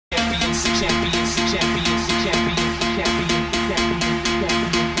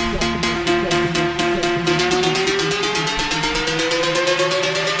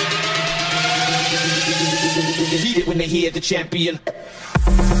hear the champion.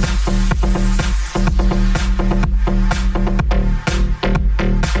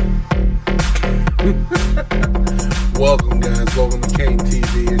 Welcome guys, welcome to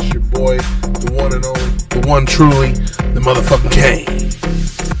CaineTV. It's your boy, the one and only, the one truly, the motherfucking Caine.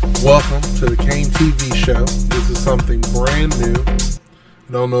 Welcome to the CaineTV show. This is something brand new.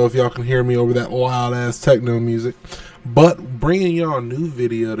 I don't know if y'all can hear me over that loud ass techno music, but bringing y'all a new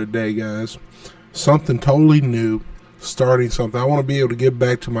video today, guys. Something totally new, starting something. I want to be able to give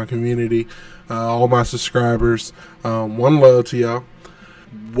back to my community, all my subscribers. One love to y'all.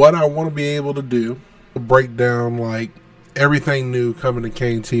 What I want to be able to do, break down like everything new coming to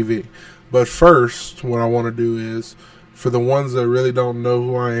CaineTV. But first, what I want to do is, for the ones that really don't know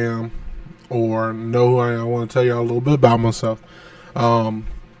who I am or know who I am, I want to tell y'all a little bit about myself.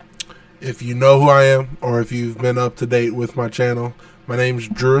 If you know who I am, or if you've been up to date with my channel, my name's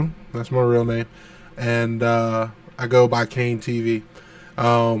Drew. That's my real name, and I go by CaineTV.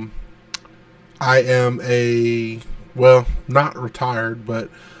 I am well, not retired, but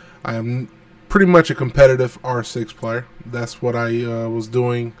I am pretty much a competitive R6 player. That's what I was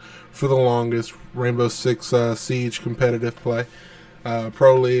doing for the longest. Rainbow Six Siege competitive play,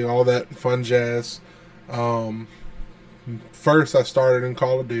 Pro League, all that fun jazz. First, I started in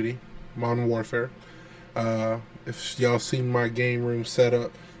Call of Duty, Modern Warfare. If y'all seen my game room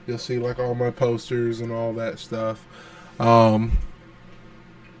setup, you'll see like all my posters and all that stuff.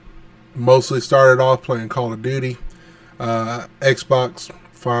 Mostly started off playing Call of Duty. Xbox,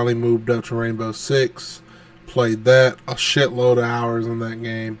 finally moved up to Rainbow Six. Played that, a shitload of hours in that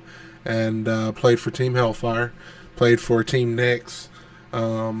game. And played for Team Hellfire. Played for Team Nex.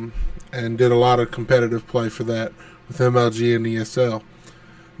 And did a lot of competitive play for that with MLG and ESL.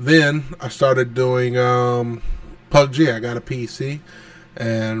 Then I started doing PUBG. I got a PC,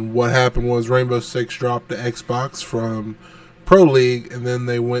 and what happened was Rainbow Six dropped the Xbox from Pro League, and then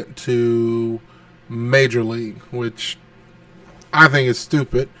they went to Major League, which I think is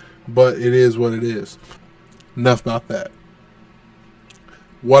stupid, but it is what it is. Enough about that.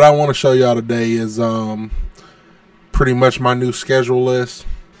 What I want to show y'all today is pretty much my new schedule list.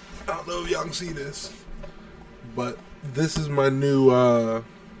 I don't know if y'all can see this, but this is my new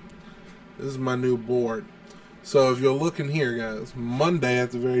board. So if you're looking here, guys, Monday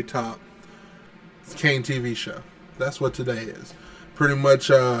at the very top, it's CaineTV show. That's what today is. Pretty much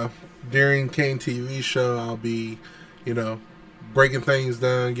during CaineTV show, I'll be, breaking things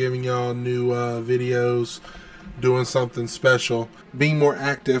down, giving y'all new videos, doing something special, being more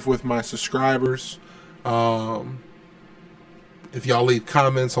active with my subscribers. If y'all leave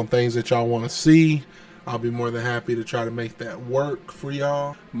comments on things that y'all want to see, I'll be more than happy to try to make that work for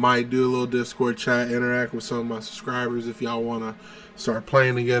y'all. Might do a little Discord chat, interact with some of my subscribers if y'all want to start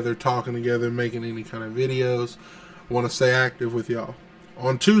playing together, talking together, making any kind of videos. I want to stay active with y'all.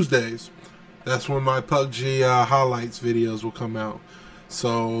 On Tuesdays, that's when my PUBG highlights videos will come out.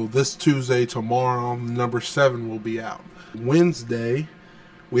 So this Tuesday, tomorrow, number 7 will be out. Wednesday,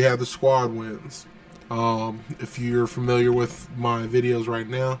 we have the squad wins. If you're familiar with my videos right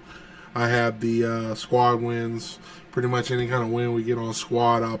now, I have the squad wins. Pretty much any kind of win we get on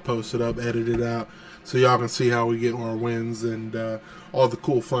squad, I'll post it up, edit it out, so y'all can see how we get our wins and all the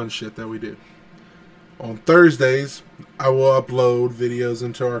cool fun shit that we do. On Thursdays, I will upload videos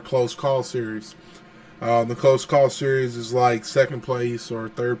into our close call series. The close call series is like second place or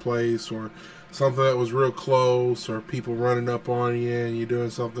third place or something that was real close, or people running up on you and you're doing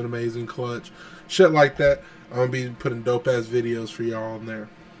something amazing clutch. Shit like that. I'm going to be putting dope ass videos for y'all on there.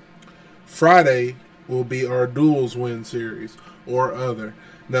 Friday will be our duels win series, or other.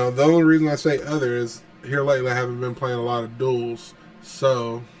 Now, the only reason I say other is here lately I haven't been playing a lot of duels,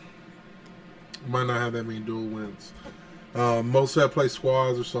 so might not have that many duel wins. Mostly I play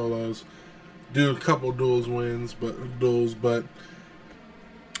squads or solos. Do a couple duels wins, but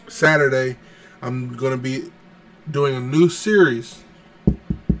Saturday I'm going to be doing a new series. You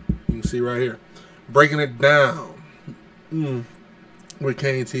can see right here, breaking it down with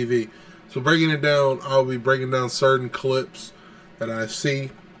CaineTV. So breaking it down, I'll be breaking down certain clips that I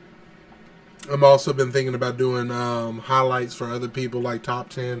see. I've also been thinking about doing highlights for other people, like top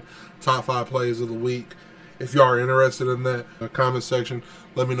 10, top 5 plays of the week. If y'all are interested in that, in the comment section,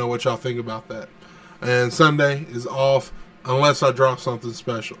 let me know what y'all think about that. And Sunday is off unless I drop something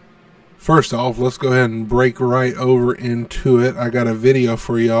special. First off, let's go ahead and break right over into it. I got a video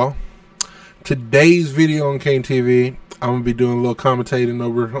for y'all. Today's video on CaineTV, I'm going to be doing a little commentating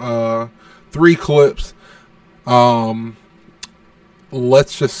over 3 clips.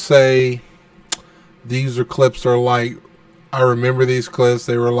 Let's just say these are clips that are like, I remember these clips.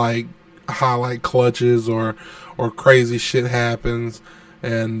 They were like highlight clutches or or crazy shit happens.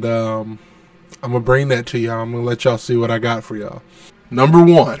 And I'm going to bring that to y'all. I'm going to let y'all see what I got for y'all. Number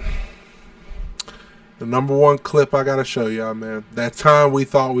one. The number one clip I got to show y'all, man. That time we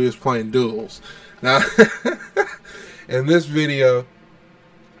thought we was playing duels. Now, in this video,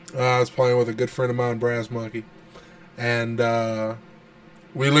 I was playing with a good friend of mine, Brass Monkey. And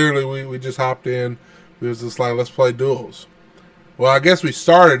we just hopped in. We was just like, let's play duels. Well, I guess we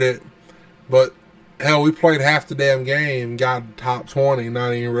started it, but hell, we played half the damn game, got top 20,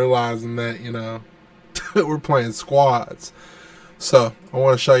 not even realizing that, you know, we're playing squads. So, I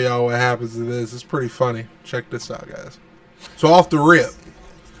want to show y'all what happens to this. It's pretty funny. Check this out, guys. So, off the rip,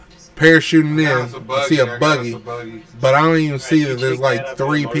 parachuting in, I see a buggy, but I don't even see that there's like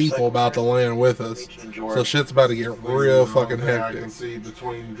 3 people about to land with us. So, shit's about to get real fucking hectic. I can see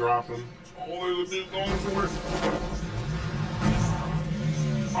between dropping. Oh, there's a dude going for it.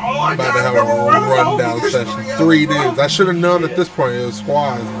 I'm about to have a rundown session. 3 dudes. I should have known at this point it was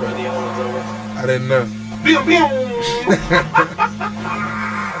squads, but I didn't know.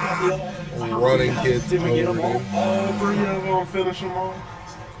 Running kids. Did we get them all? All 3 of them, finish them all.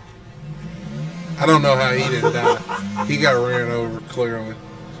 I don't know how he didn't die. He got ran over, clearly.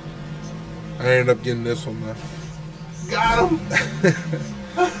 I ended up getting this one, though. Got him!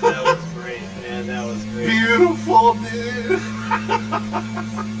 That was great, man. That was great. Beautiful, dude!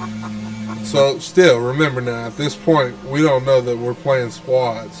 So, still, remember now, at this point, we don't know that we're playing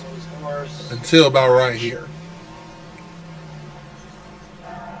squads until about right here.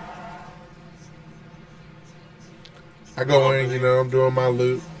 I go in, you know, I'm doing my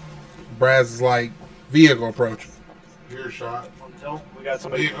loot. Braz is like, vehicle approaching. Here's shot. We got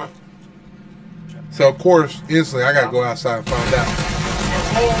somebody. Vehicle. So, of course, instantly, I gotta go outside and find out.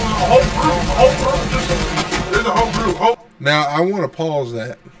 There's a whole group. Now, I want to pause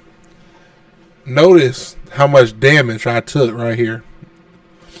that. Notice how much damage I took right here.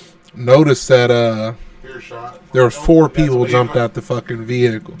 Notice that there was 4 people jumped out the fucking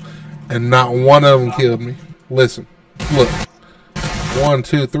vehicle, and not one of them killed me. Listen, look. 1,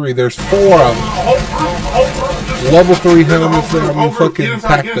 2, 3. There's 4 of them. Level 3 helmets that I'm fucking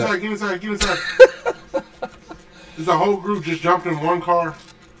packed up. Get inside. There's a whole group just jumped in one car.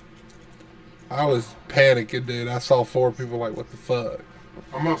 I was panicking, dude. I saw 4 people like, what the fuck?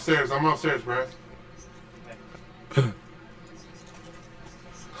 I'm upstairs, Brad.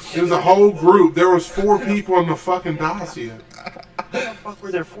 It was a whole group. There was 4 people in the fucking Dacia. What the fuck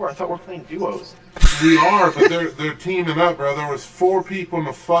were there for? I thought we were playing duos. We are, but they're teaming up, bro. There was 4 people in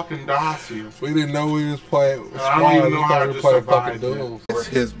the fucking Dacia. We didn't know we was playing squads. I don't even know how to play survive fucking duels. It's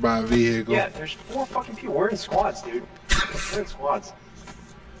hit by a vehicle. Yeah, there's 4 fucking people. We're in squads, dude. We're in squads.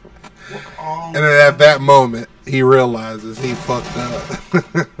 And then at that moment, he realizes he fucked up.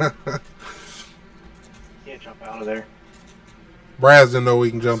 Can't jump out of there. Braz didn't know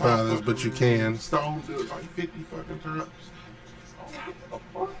we can jump out of this, but you can. Stone do it like 50 fucking times.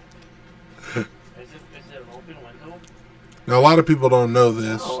 Is it an open window? Now, a lot of people don't know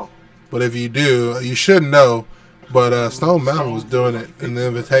this, but if you do, you should know. But Stone Mountain was doing it in the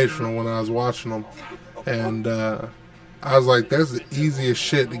Invitational when I was watching them. And I was like, that's the easiest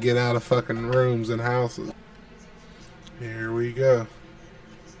shit to get out of fucking rooms and houses. Here we go.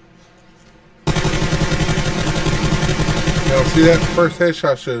 Now, see that first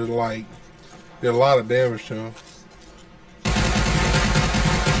headshot should have, like, did a lot of damage to him.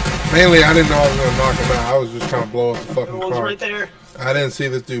 Mainly, I didn't know I was going to knock him out. I was just trying to blow up the fucking car. Right there. I didn't see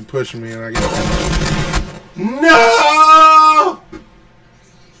this dude pushing me, and I got No!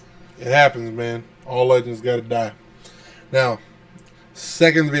 It happens, man. All legends got to die. Now,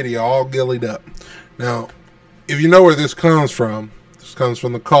 second video, all gillied up. Now, if you know where this comes from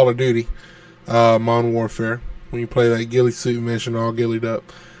the Call of Duty Modern Warfare. When you play that ghillie suit mission, all gillied up.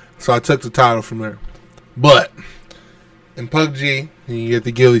 So I took the title from there. But in PUBG, you get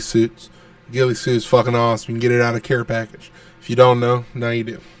the ghillie suits. Ghillie suit's fucking awesome. You can get it out of care package. If you don't know, now you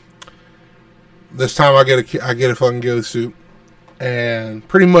do. This time I get a fucking ghillie suit, and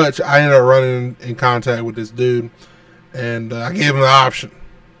pretty much I ended up running in contact with this dude, and I gave him the option.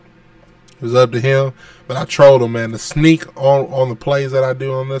 It was up to him, but I trolled him, man. The sneak on the plays that I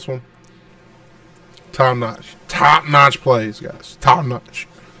do on this one, top notch plays, guys, top notch.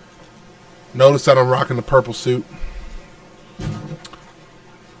 Notice that I'm rocking the purple suit,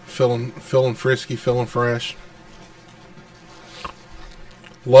 feeling frisky, feeling fresh.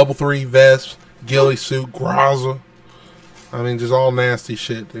 Level 3 vest, ghillie suit, Graza. I mean, just all nasty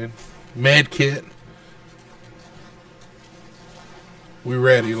shit, dude. Med kit. We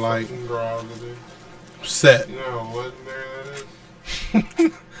ready, like, set. You know how legendary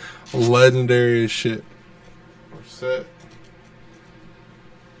that is? Legendary as shit. set.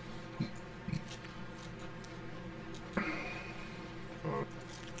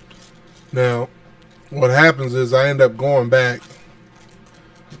 Now, what happens is I end up going back.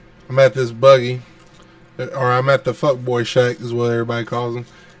 I'm at this buggy, or I'm at the fuckboy shack is what everybody calls them.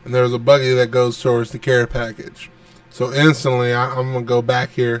 And there's a buggy that goes towards the care package. So instantly, I'm going to go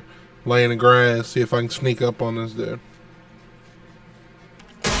back here, lay in the grass, see if I can sneak up on this dude.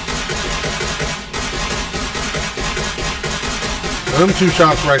 Them 2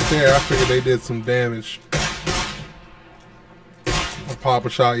 shots right there, I figured they did some damage. I'll pop a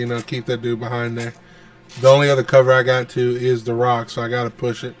shot, you know, keep that dude behind there. The only other cover I got to is the rock, so I got to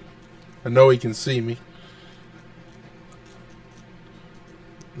push it. I know he can see me.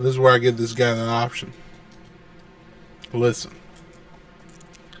 This is where I give this guy the option. Listen.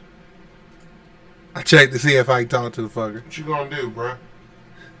 I checked to see if I can talk to the fucker. What you gonna do, bruh?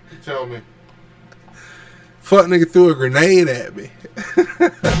 You tell me. Fuck nigga threw a grenade at me.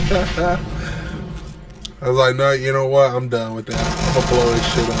 I was like, no, you know what? I'm done with that. I'm gonna blow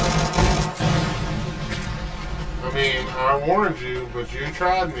this shit up. I mean, I warned you, but you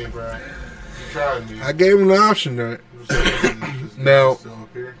tried me, bruh. You tried me. I gave him the option to it. Now,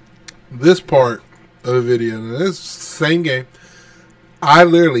 this part of the video, now this same game, I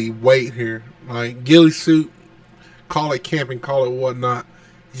literally wait here. Like, ghillie suit, call it camping, call it whatnot.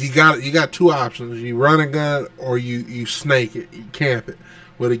 You got 2 options. You run a gun or you snake it. You camp it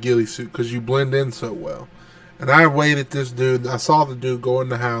with a ghillie suit because you blend in so well. And I waited this dude. I saw the dude go in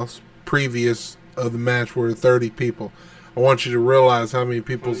the house previous of the match where 30 people. I want you to realize how many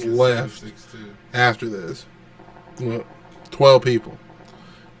people's left after this. Look, 12 people.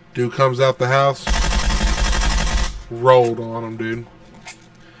 Dude comes out the house. Rolled on him, dude.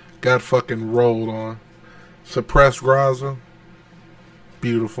 Got fucking rolled on. Suppressed Graza.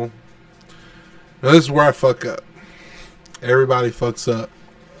 Beautiful. Now this is where I fuck up. Everybody fucks up.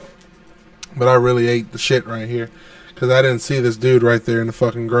 But I really ate the shit right here. Because I didn't see this dude right there in the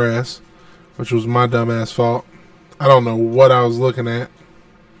fucking grass. Which was my dumbass fault. I don't know what I was looking at.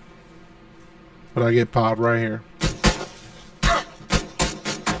 But I get popped right here.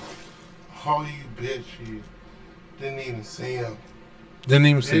 Oh, you bitch, you. Didn't even see him. Didn't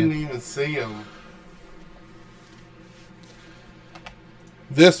even see him. Didn't even see him.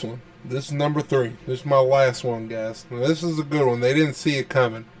 This one. This is number 3. This is my last one, guys. Now, this is a good one. They didn't see it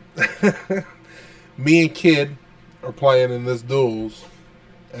coming. Me and Kid are playing in this duels.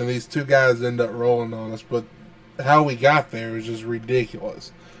 And these 2 guys end up rolling on us. But how we got there is just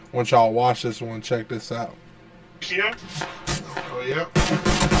ridiculous. Once y'all watch this one, check this out. Yeah. Oh, yep.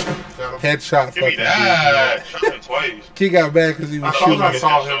 Headshot. Give me that. Shot him twice. Kid got back because he was I shooting. thought I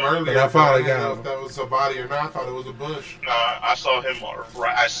saw him earlier. I finally didn't got know him. if that was a body or not. I thought it was a bush. Nah, I saw him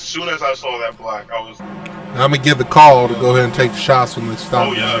right as soon as I saw that black. I was. Now I'm gonna give the call to go ahead and take the shots when they stop.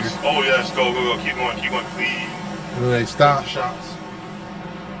 Oh yes. Oh yes. Go. Keep going. Please. And then they stop. The shots.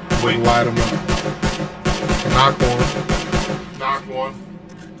 We light them up. Knock one. Knock one.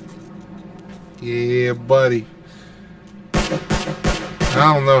 Yeah, buddy.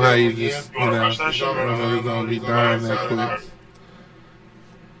 I don't know how you just, You wanna rush that shit? I don't know he's gonna be dying that quick.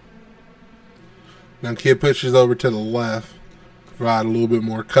 Now Kid pushes over to the left, provide a little bit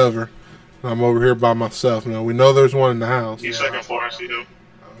more cover. I'm over here by myself. Now we know there's one in the house. He's second floor. I see him.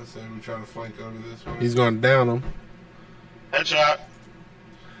 I would say we try to flank over this one. He's gonna down him. Headshot.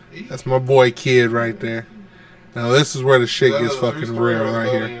 That's my boy Kid right there. Now this is where the shit gets fucking real right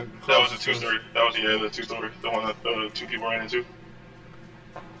here. That was a 2-story. That was the 2-story. The one that the 2 people ran into.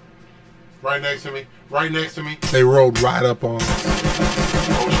 Right next to me. Right next to me. They rolled right up on us.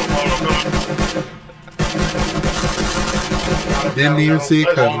 Didn't even see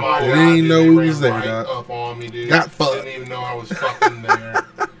it coming. They didn't even know we was there, dog. Up on me, dude. Got fucked. Didn't even know I was fucking there.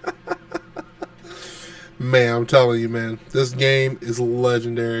 Man, I'm telling you, man. This game is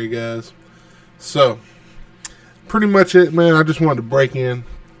legendary, guys. So, pretty much it, man. I just wanted to break in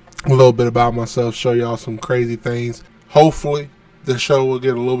a little bit about myself, show y'all some crazy things. Hopefully, the show will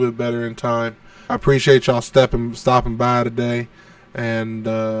get a little bit better in time. I appreciate y'all stopping by today and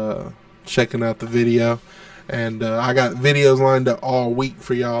checking out the video. And I got videos lined up all week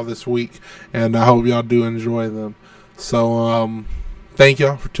for y'all this week, and I hope y'all do enjoy them. So, thank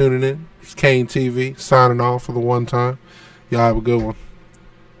y'all for tuning in. It's CaineTV signing off for the one time. Y'all have a good one.